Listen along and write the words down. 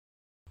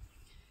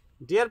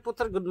Dear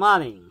Putra, good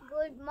morning.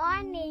 Good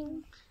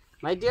morning.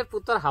 My dear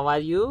Putra, how are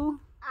you?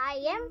 I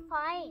am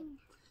fine.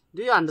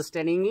 Do you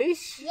understand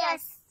English?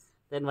 Yes.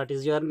 Then what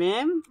is your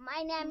name?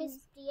 My name is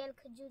Priyal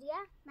Khajuria.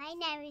 My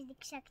name is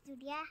Diksha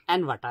Khajuria.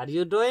 And what are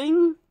you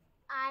doing?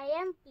 I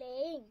am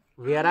playing.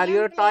 Where are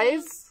your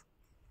toys?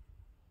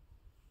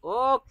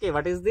 Okay,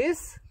 what is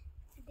this?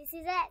 This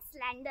is a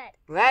slender.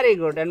 Very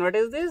good. And what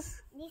is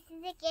this? This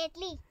is a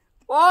kettle.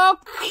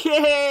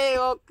 Okay.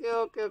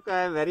 I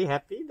am very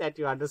happy that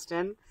you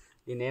understand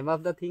the name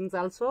of the things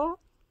also.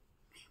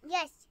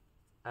 Yes.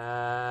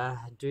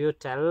 Do you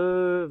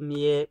tell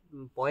me a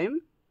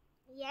poem?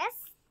 Yes.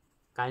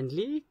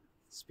 Kindly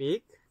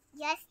speak.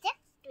 Yes.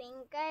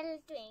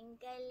 Twinkle,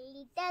 twinkle,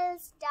 little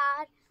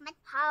star,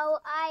 how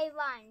I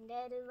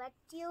wonder what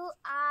you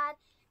are.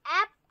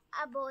 Up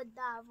above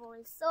the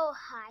world so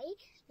high,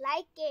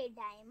 like a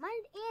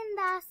diamond in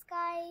the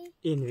sky.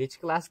 In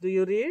which class do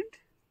you read?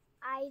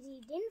 I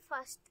read in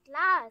first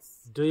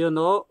class. Do you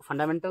know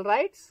fundamental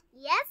rights?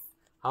 Yes.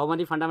 How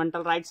many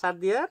fundamental rights are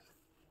there?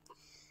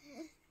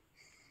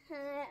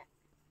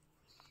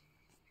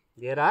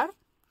 There are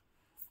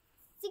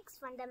 6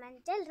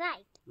 fundamental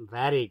rights.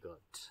 very good.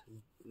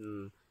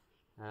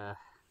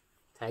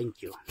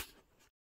 Thank you.